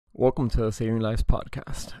Welcome to the Saving Lives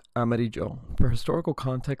podcast. I'm Eddie Joe. For historical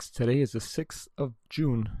context, today is the 6th of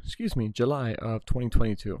July of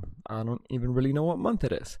 2022. I don't even really know what month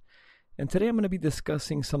it is. And today I'm going to be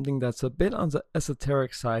discussing something that's a bit on the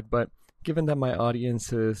esoteric side, but given that my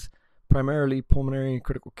audience is primarily pulmonary and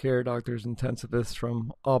critical care doctors, intensivists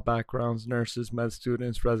from all backgrounds, nurses, med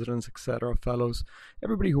students, residents, etc., fellows,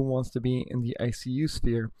 everybody who wants to be in the ICU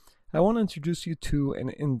sphere, I want to introduce you to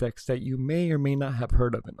an index that you may or may not have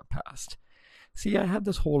heard of in the past. See, I have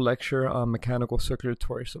this whole lecture on mechanical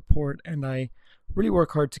circulatory support, and I really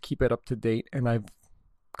work hard to keep it up to date, and I've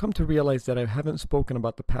come to realize that I haven't spoken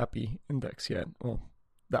about the PAPI index yet. Well,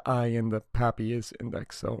 the I in the PAPI is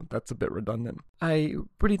index, so that's a bit redundant. I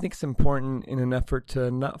really think it's important in an effort to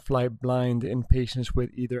not fly blind in patients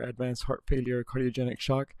with either advanced heart failure or cardiogenic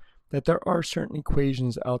shock that there are certain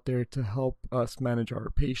equations out there to help us manage our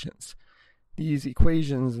patients. These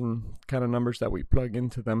equations and kind of numbers that we plug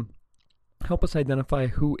into them help us identify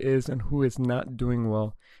who is and who is not doing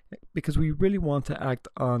well, because we really want to act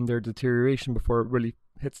on their deterioration before it really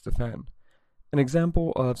hits the fan. An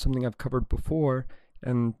example of something I've covered before,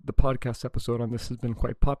 and the podcast episode on this has been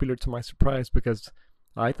quite popular to my surprise because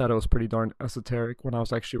I thought it was pretty darn esoteric when I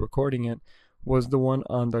was actually recording it, was the one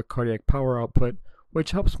on the cardiac power output,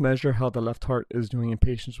 which helps measure how the left heart is doing in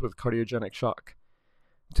patients with cardiogenic shock.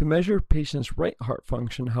 To measure patients' right heart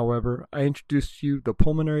function, however, I introduced to you the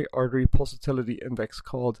pulmonary artery pulsatility index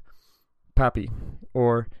called PAPI,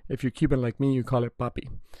 or if you're Cuban like me, you call it PAPI.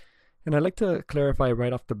 And I'd like to clarify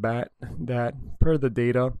right off the bat that per the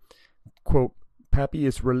data, quote, PAPI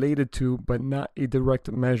is related to but not a direct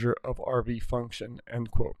measure of RV function, end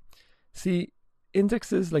quote. See,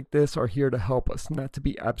 indexes like this are here to help us, not to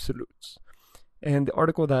be absolutes. And the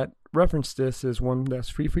article that referenced this is one that's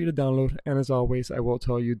free for you to download. And as always, I will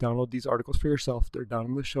tell you, download these articles for yourself. They're down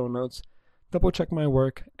in the show notes. Double check my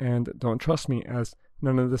work and don't trust me, as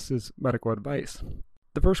none of this is medical advice.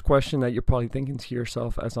 The first question that you're probably thinking to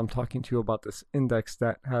yourself as I'm talking to you about this index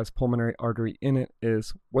that has pulmonary artery in it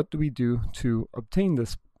is, what do we do to obtain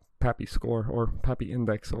this PAPI score or PAPI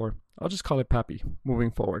index, or I'll just call it PAPI moving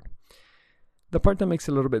forward. The part that makes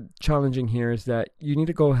it a little bit challenging here is that you need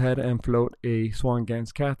to go ahead and float a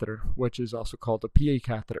Swan-Ganz catheter, which is also called a PA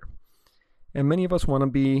catheter. And many of us want to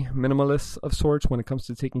be minimalists of sorts when it comes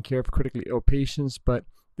to taking care of critically ill patients, but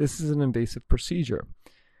this is an invasive procedure.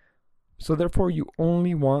 So therefore, you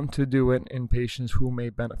only want to do it in patients who may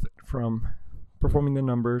benefit from performing the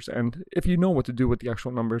numbers, and if you know what to do with the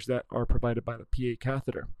actual numbers that are provided by the PA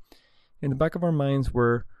catheter. In the back of our minds,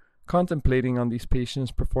 we're contemplating on these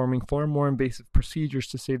patients performing far more invasive procedures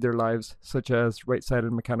to save their lives, such as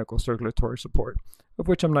right-sided mechanical circulatory support, of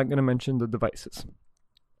which I'm not going to mention the devices.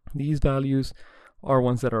 These values are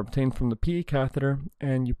ones that are obtained from the PA catheter,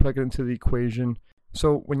 and you plug it into the equation.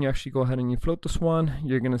 So when you actually go ahead and you float the Swan,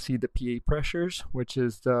 you're going to see the PA pressures, which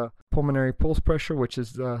is the pulmonary pulse pressure, which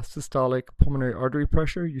is the systolic pulmonary artery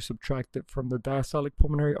pressure. You subtract it from the diastolic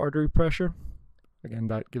pulmonary artery pressure. Again,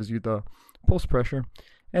 that gives you the pulse pressure.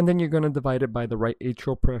 And then you're going to divide it by the right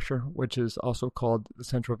atrial pressure, which is also called the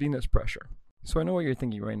central venous pressure. So I know what you're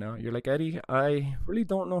thinking right now. You're like, Eddie, I really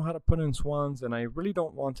don't know how to put in swans, and I really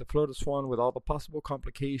don't want to float a swan with all the possible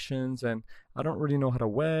complications, and I don't really know how to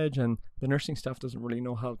wedge, and the nursing staff doesn't really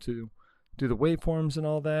know how to do the waveforms and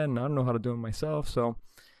all that, and I don't know how to do it myself. So,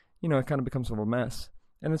 it kind of becomes a mess.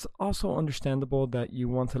 And it's also understandable that you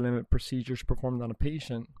want to limit procedures performed on a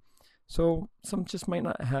patient. So some just might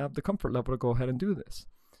not have the comfort level to go ahead and do this.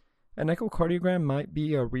 An echocardiogram might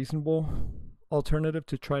be a reasonable alternative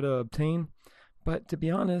to try to obtain, but to be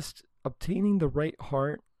honest, obtaining the right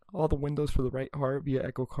heart, all the windows for the right heart via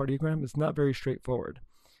echocardiogram is not very straightforward.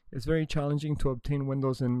 It's very challenging to obtain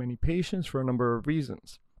windows in many patients for a number of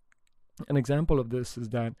reasons. An example of this is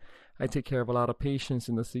that I take care of a lot of patients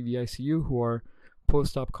in the CVICU who are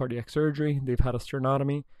post-op cardiac surgery. They've had a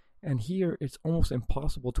sternotomy. And here, it's almost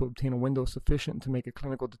impossible to obtain a window sufficient to make a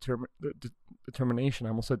clinical determination. I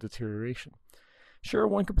almost said deterioration. Sure,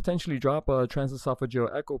 one could potentially drop a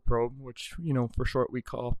transesophageal echo probe, which, for short we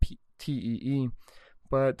call TEE.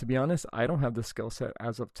 But to be honest, I don't have the skill set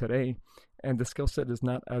as of today. And the skill set is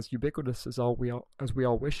not as ubiquitous as we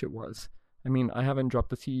all wish it was. I mean, I haven't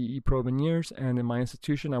dropped the TEE probe in years, and in my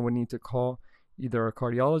institution, I would need to call either a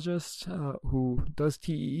cardiologist who does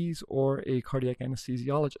TEEs or a cardiac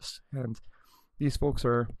anesthesiologist. And these folks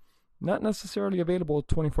are not necessarily available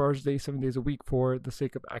 24 hours a day, 7 days a week for the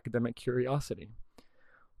sake of academic curiosity.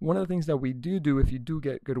 One of the things that we do if you do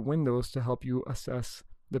get good windows to help you assess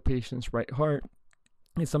the patient's right heart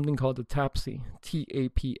is something called the TAPSE,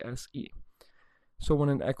 TAPSE. So when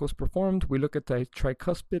an echo is performed, we look at the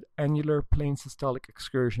tricuspid annular plane systolic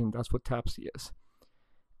excursion. That's what TAPSE is.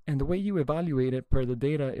 And the way you evaluate it per the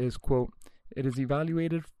data is, quote, it is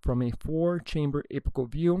evaluated from a 4-chamber apical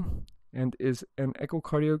view and is an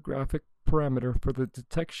echocardiographic parameter for the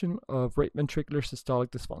detection of right ventricular systolic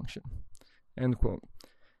dysfunction, end quote.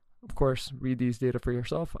 Of course, read these data for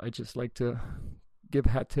yourself. I just like to give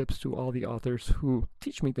hat tips to all the authors who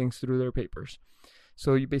teach me things through their papers.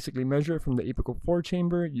 So you basically measure it from the apical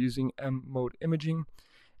 4-chamber using M-mode imaging.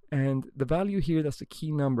 And the value here, that's the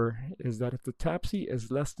key number, is that if the TAPSE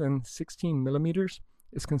is less than 16 millimeters,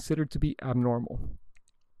 it's considered to be abnormal.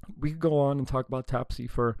 We could go on and talk about TAPSE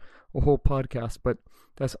for a whole podcast, but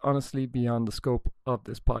that's honestly beyond the scope of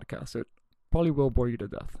this podcast. It probably will bore you to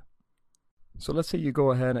death. So let's say you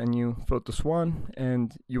go ahead and you float the Swan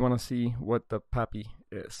and you want to see what the PAPI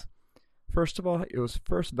is. First of all, the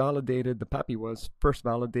PAPI was first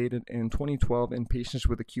validated in 2012 in patients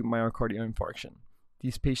with acute myocardial infarction.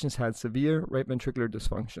 These patients had severe right ventricular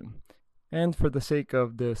dysfunction. And for the sake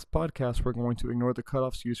of this podcast, we're going to ignore the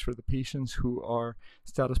cutoffs used for the patients who are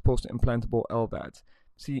status post-implantable LVADs.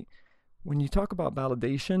 See, when you talk about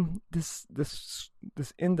validation, this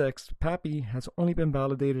index, PAPI, has only been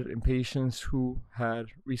validated in patients who had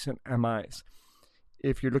recent MIs.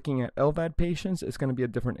 If you're looking at LVAD patients, it's going to be a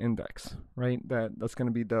different index, right? That's going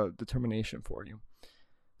to be the determination for you.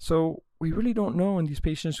 So we really don't know in these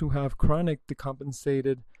patients who have chronic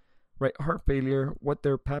decompensated right heart failure what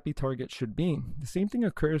their PAPI target should be. The same thing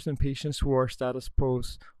occurs in patients who are status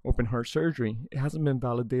post open heart surgery. It hasn't been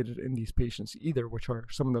validated in these patients either, which are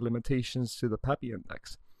some of the limitations to the PAPI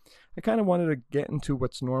index. I kind of wanted to get into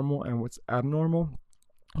what's normal and what's abnormal,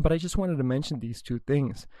 but I just wanted to mention these two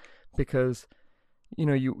things because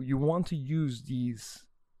you want to use these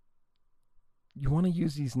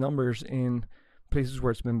numbers in places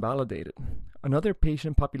where it's been validated. Another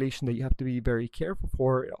patient population that you have to be very careful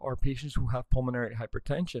for are patients who have pulmonary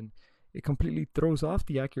hypertension. It completely throws off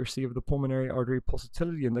the accuracy of the pulmonary artery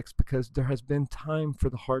pulsatility index because there has been time for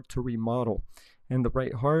the heart to remodel, and the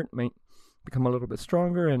right heart might become a little bit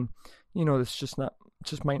stronger, and this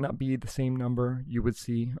just might not be the same number you would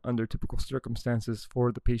see under typical circumstances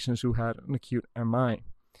for the patients who had an acute MI.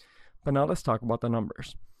 But now let's talk about the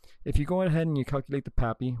numbers. If you go ahead and you calculate the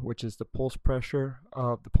PAPI, which is the pulse pressure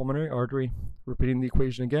of the pulmonary artery, repeating the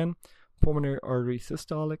equation again, pulmonary artery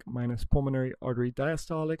systolic minus pulmonary artery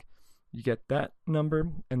diastolic, you get that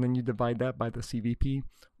number, and then you divide that by the CVP,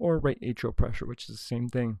 or right atrial pressure, which is the same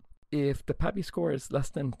thing. If the PAPI score is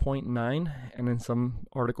less than 0.9, and in some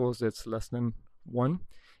articles it's less than 1,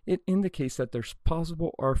 it indicates that there's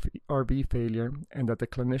possible RV failure and that the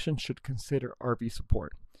clinician should consider RV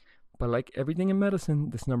support. But like everything in medicine,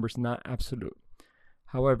 this number is not absolute.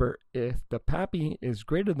 However, if the PAPI is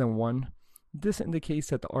greater than 1, this indicates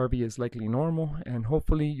that the RV is likely normal, and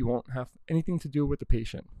hopefully you won't have anything to do with the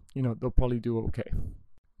patient. They'll probably do okay.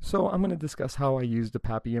 So I'm going to discuss how I use the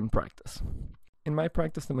PAPI in practice. In my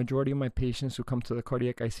practice, the majority of my patients who come to the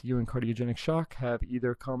cardiac ICU in cardiogenic shock have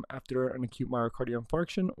either come after an acute myocardial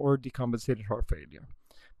infarction or decompensated heart failure.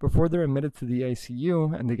 Before they're admitted to the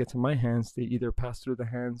ICU and they get to my hands, they either pass through the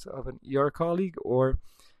hands of an ER colleague or,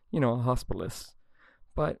 a hospitalist.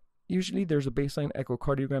 But usually there's a baseline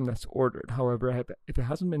echocardiogram that's ordered. However, if it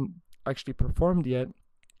hasn't been actually performed yet,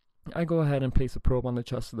 I go ahead and place a probe on the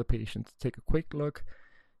chest of the patient to take a quick look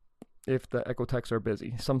if the echo techs are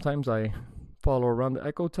busy. Sometimes I follow around the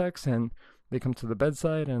echo techs and they come to the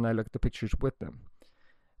bedside and I look at the pictures with them.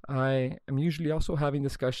 I am usually also having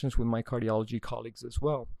discussions with my cardiology colleagues as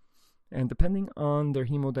well. And depending on their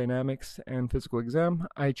hemodynamics and physical exam,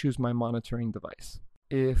 I choose my monitoring device.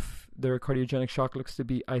 If their cardiogenic shock looks to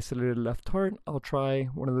be isolated left heart, I'll try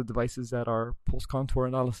one of the devices that are pulse contour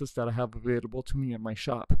analysis that I have available to me at my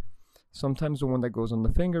shop. Sometimes the one that goes on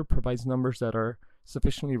the finger provides numbers that are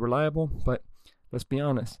sufficiently reliable, but let's be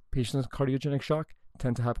honest, patients with cardiogenic shock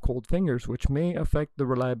tend to have cold fingers, which may affect the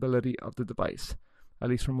reliability of the device, at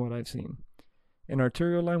least from what I've seen. An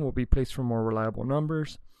arterial line will be placed for more reliable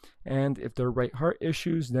numbers, and if there are right heart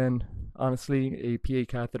issues, then honestly, a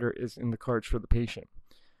PA catheter is in the cards for the patient.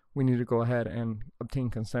 We need to go ahead and obtain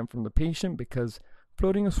consent from the patient because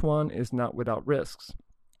floating a Swan is not without risks.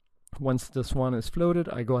 Once the Swan is floated,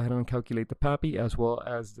 I go ahead and calculate the PAPI as well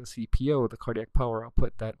as the CPO, the cardiac power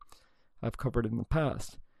output that I've covered in the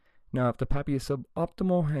past. Now, if the PAPI is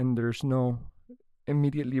suboptimal and there's no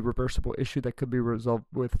immediately reversible issue that could be resolved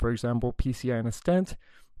with, for example, PCI and a stent,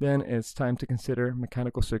 then it's time to consider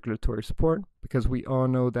mechanical circulatory support because we all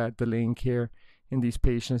know that delaying care in these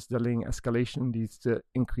patients, delaying escalation leads to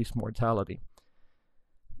increased mortality.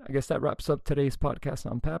 I guess that wraps up today's podcast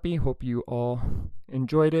on Pappy. Hope you all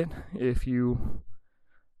enjoyed it. If you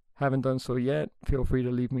haven't done so yet, feel free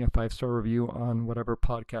to leave me a 5-star review on whatever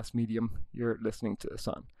podcast medium you're listening to this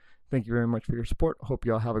on. Thank you very much for your support. Hope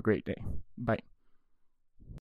you all have a great day. Bye.